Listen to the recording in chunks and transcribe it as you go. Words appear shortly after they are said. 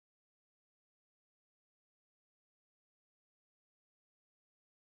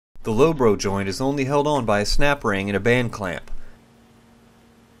The Lobro joint is only held on by a snap ring and a band clamp.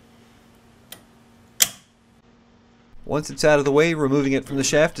 Once it's out of the way, removing it from the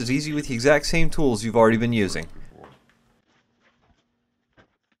shaft is easy with the exact same tools you've already been using.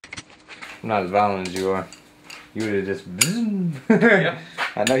 I'm not as violent as you are. You would have just... Yeah.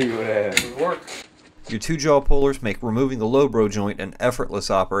 I know you would have. It would work. Your two jaw pullers make removing the Lobro joint an effortless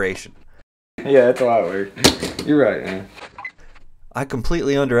operation. Yeah, that's why it worked. You're right, man. I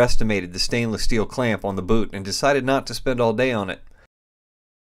completely underestimated the stainless steel clamp on the boot and decided not to spend all day on it.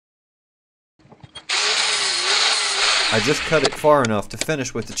 I just cut it far enough to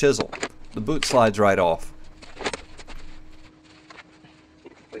finish with the chisel. The boot slides right off.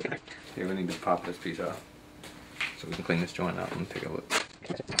 Here, we need to pop this piece off so we can clean this joint out and take a look.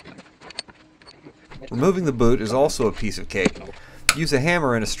 Removing the boot is also a piece of cake. Use a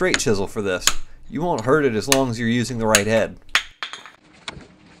hammer and a straight chisel for this. You won't hurt it as long as you're using the right head.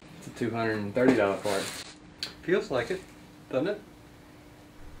 It's a $230 part. Feels like it, doesn't it?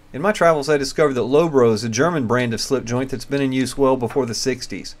 In my travels I discovered that Lobro is a German brand of slip joint that's been in use well before the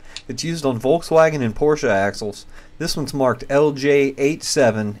 60s. It's used on Volkswagen and Porsche axles. This one's marked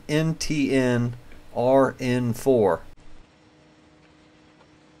LJ87NTN-RN4.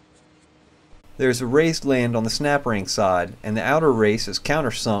 There's a raised land on the snap ring side, and the outer race is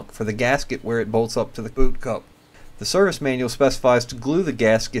countersunk for the gasket where it bolts up to the boot cup. The service manual specifies to glue the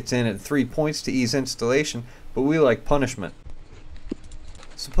gaskets in at 3 points to ease installation, but we like punishment.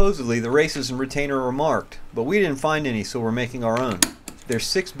 Supposedly the races and retainer are marked, but we didn't find any, so we're making our own. There's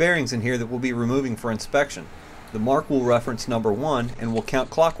 6 bearings in here that we'll be removing for inspection. The mark will reference number 1 and will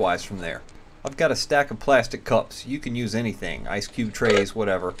count clockwise from there. I've got a stack of plastic cups. You can use anything, ice cube trays,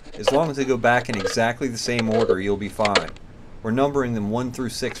 whatever. As long as they go back in exactly the same order, you'll be fine. We're numbering them 1 through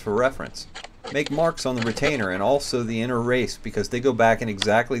 6 for reference. Make marks on the retainer and also the inner race because they go back in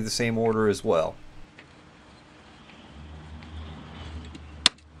exactly the same order as well.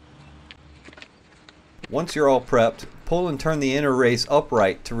 Once you're all prepped, pull and turn the inner race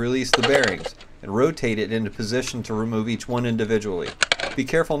upright to release the bearings, and rotate it into position to remove each one individually. Be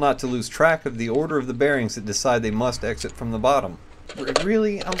careful not to lose track of the order of the bearings that decide they must exit from the bottom.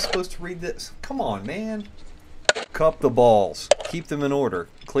 Really? I'm supposed to read this? Come on, man. Cup the balls. Keep them in order.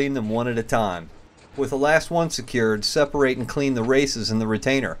 Clean them one at a time. With the last one secured, separate and clean the races and the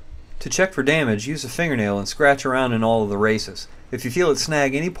retainer. To check for damage, use a fingernail and scratch around in all of the races. If you feel it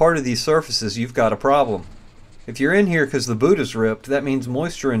snag any part of these surfaces, you've got a problem. If you're in here because the boot is ripped, that means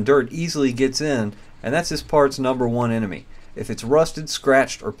moisture and dirt easily gets in, and that's this part's number 1 enemy. If it's rusted,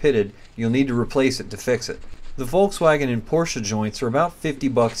 scratched, or pitted, you'll need to replace it to fix it. The Volkswagen and Porsche joints are about 50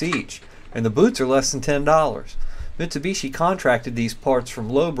 bucks each, and the boots are less than $10. Mitsubishi contracted these parts from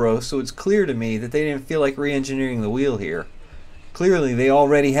Lobro, so it's clear to me that they didn't feel like re-engineering the wheel here. Clearly they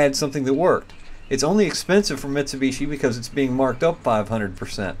already had something that worked. It's only expensive for Mitsubishi because it's being marked up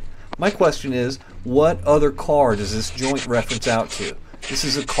 500%. My question is, what other car does this joint reference out to? This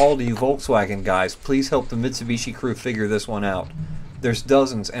is a call to you Volkswagen guys. Please help the Mitsubishi crew figure this one out. There's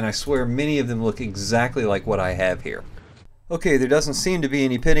dozens, and I swear many of them look exactly like what I have here. Okay, there doesn't seem to be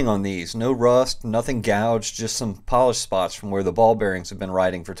any pitting on these. No rust, nothing gouged, just some polish spots from where the ball bearings have been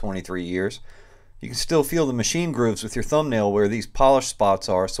riding for 23 years. You can still feel the machine grooves with your thumbnail where these polished spots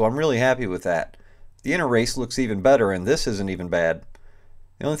are, so I'm really happy with that. The inner race looks even better, and this isn't even bad.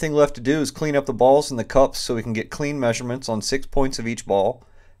 The only thing left to do is clean up the balls and the cups so we can get clean measurements on 6 points of each ball.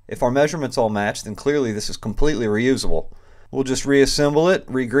 If our measurements all match, then clearly this is completely reusable. We'll just reassemble it,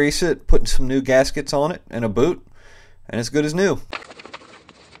 re-grease it, put some new gaskets on it, and a boot, and it's good as new.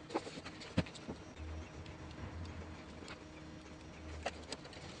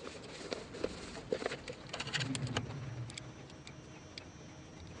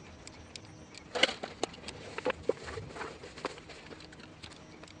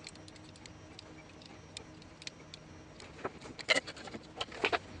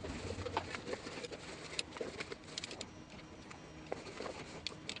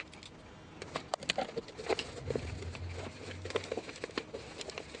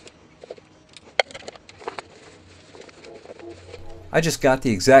 I just got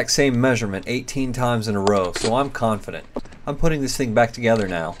the exact same measurement 18 times in a row, so I'm confident. I'm putting this thing back together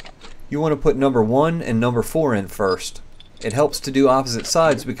now. You want to put number 1 and number 4 in first. It helps to do opposite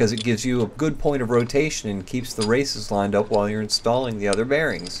sides because it gives you a good point of rotation and keeps the races lined up while you're installing the other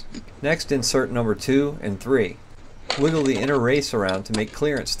bearings. Next, insert number 2 and 3. Wiggle the inner race around to make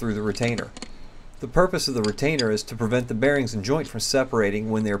clearance through the retainer. The purpose of the retainer is to prevent the bearings and joint from separating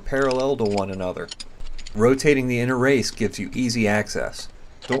when they're parallel to one another. Rotating the inner race gives you easy access.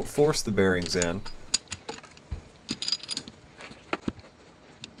 Don't force the bearings in.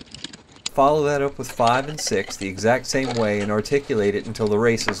 Follow that up with 5 and 6 the exact same way and articulate it until the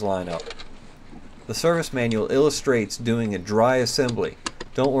races line up. The service manual illustrates doing a dry assembly.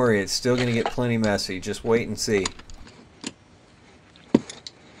 Don't worry, it's still going to get plenty messy, just wait and see.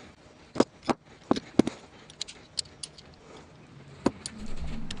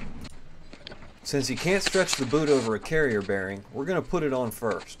 Since you can't stretch the boot over a carrier bearing, we're going to put it on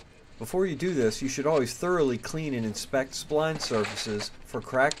first. Before you do this, you should always thoroughly clean and inspect spline surfaces for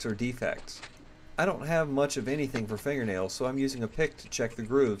cracks or defects. I don't have much of anything for fingernails, so I'm using a pick to check the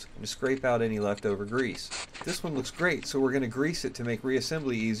grooves and to scrape out any leftover grease. This one looks great, so we're going to grease it to make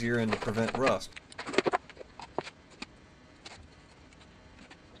reassembly easier and to prevent rust.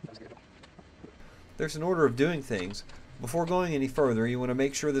 There's an order of doing things. Before going any further, you want to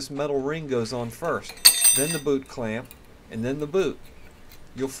make sure this metal ring goes on first, then the boot clamp, and then the boot.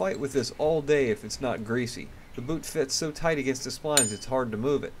 You'll fight with this all day if it's not greasy. The boot fits so tight against the splines it's hard to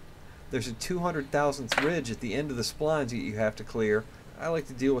move it. There's a 200,000th ridge at the end of the splines that you have to clear. I like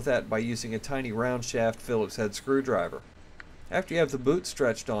to deal with that by using a tiny round shaft Phillips head screwdriver. After you have the boot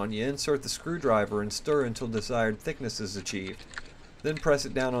stretched on, you insert the screwdriver and stir until desired thickness is achieved. Then press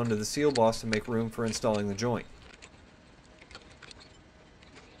it down onto the seal boss to make room for installing the joint.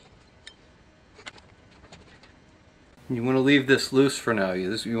 You want to leave this loose for now. You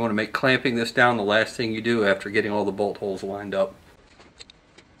want to make clamping this down the last thing you do after getting all the bolt holes lined up.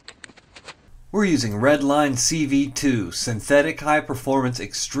 We're using Redline CV2 synthetic high performance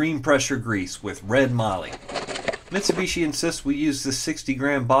extreme pressure grease with red moly. Mitsubishi insists we use this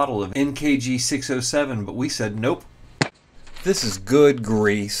 60-gram bottle of NKG 607, but we said nope. This is good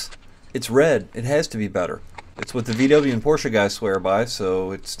grease. It's red. It has to be better. It's what the VW and Porsche guys swear by,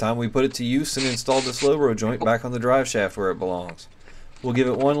 so it's time we put it to use and install this Lobro joint back on the drive shaft where it belongs. We'll give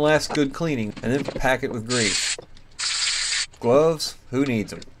it one last good cleaning and then pack it with grease. Gloves? Who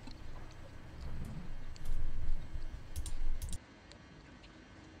needs them?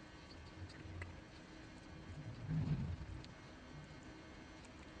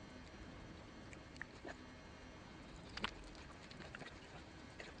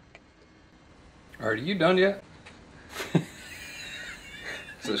 Alright, are you done yet?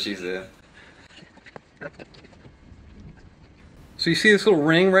 So she said. So you see this little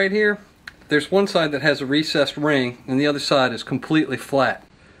ring right here? There's one side that has a recessed ring and the other side is completely flat.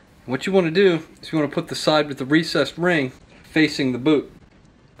 What you want to do is you want to put the side with the recessed ring facing the boot.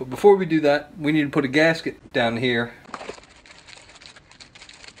 But before we do that, we need to put a gasket down here.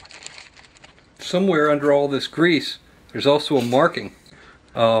 Somewhere under all this grease, there's also a marking.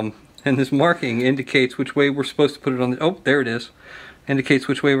 And this marking indicates which way we're supposed to put it on the... Oh, there it is. Indicates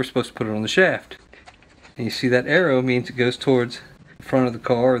which way we're supposed to put it on the shaft. And you see that arrow means it goes towards the front of the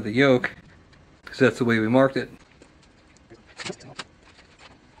car or the yoke, because that's the way we marked it.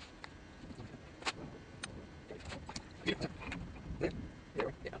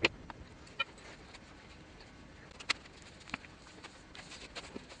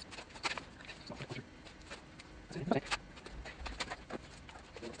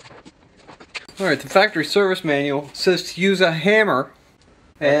 Alright, the factory service manual says to use a hammer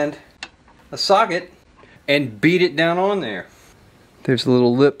and a socket and beat it down on there. There's a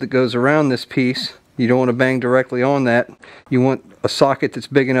little lip that goes around this piece. You don't want to bang directly on that. You want a socket that's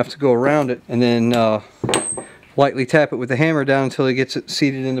big enough to go around it, and then lightly tap it with the hammer down until it gets it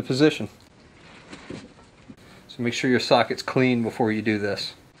seated into position. So make sure your socket's clean before you do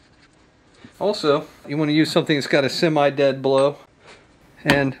this. Also, you want to use something that's got a semi-dead blow.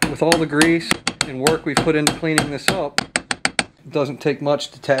 And with all the grease and work we've put into cleaning this up, it doesn't take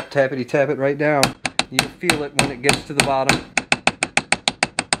much to tap it right down. You feel it when it gets to the bottom.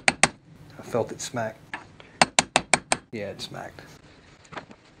 I felt it smack. Yeah, it smacked.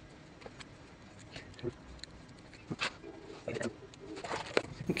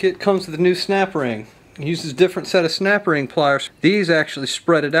 The kit comes with a new snap ring. It uses a different set of snap ring pliers. These actually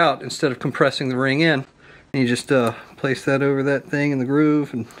spread it out instead of compressing the ring in. And you just place that over that thing in the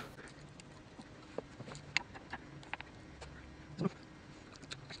groove. And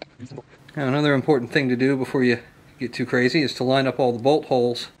now another important thing to do before you get too crazy is to line up all the bolt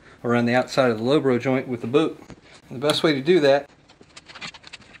holes around the outside of the Lobro joint with the boot. And the best way to do that,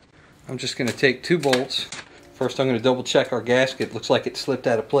 I'm just going to take 2 bolts. First I'm going to double check our gasket. Looks like it slipped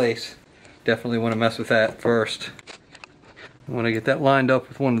out of place. Definitely want to mess with that first. I want to get that lined up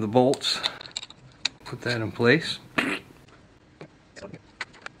with one of the bolts. Put that in place.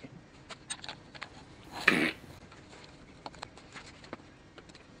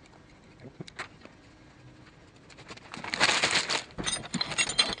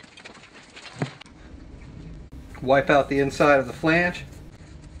 Wipe out the inside of the flange.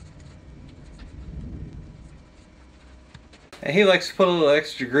 And he likes to put a little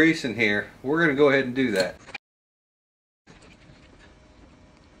extra grease in here. We're going to go ahead and do that.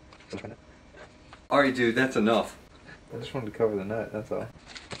 Alright dude, that's enough. I just wanted to cover the nut, that's all.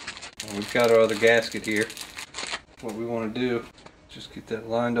 And we've got our other gasket here. What we want to do is just get that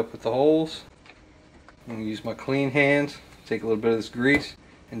lined up with the holes. I'm going to use my clean hands, take a little bit of this grease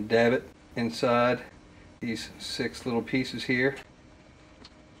and dab it inside these 6 little pieces here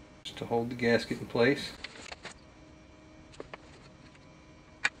just to hold the gasket in place.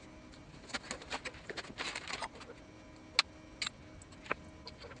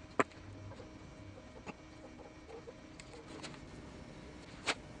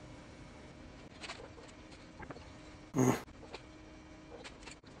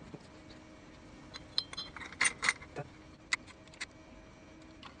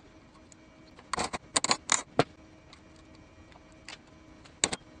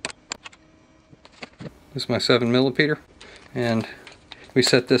 This is my 7mm, and we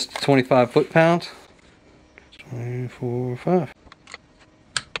set this to 25 foot-pounds. 24, 5.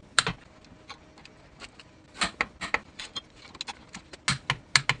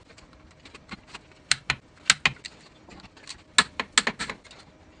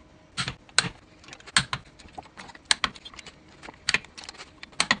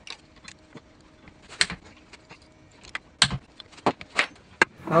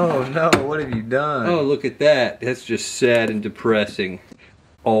 Oh no, what have you done? Oh, look at that. That's just sad and depressing.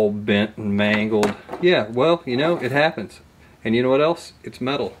 All bent and mangled. Yeah, well, you know, it happens. And you know what else? It's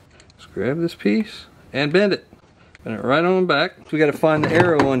metal. Just grab this piece and bend it. Bend it right on back. So we got to find the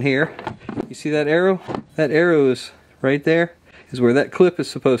arrow on here. You see that arrow? That arrow is right there, is where that clip is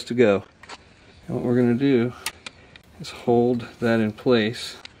supposed to go. And what we're going to do is hold that in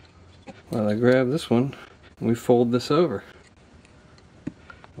place while I grab this one and we fold this over.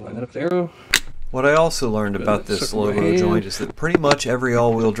 Line that up the arrow. What I also learned about this Lobro joint is that pretty much every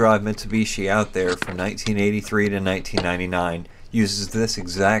all-wheel drive Mitsubishi out there from 1983 to 1999 uses this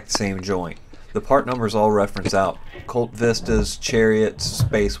exact same joint. The part numbers all reference out: Colt Vistas, Chariots,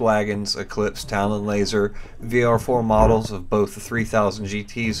 Space Wagons, Eclipse, Talon Laser, VR4 models of both the 3000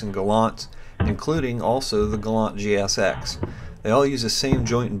 GTs and Gallants, including also the Gallant GSX. They all use the same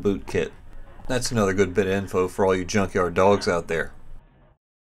joint and boot kit. That's another good bit of info for all you junkyard dogs out there.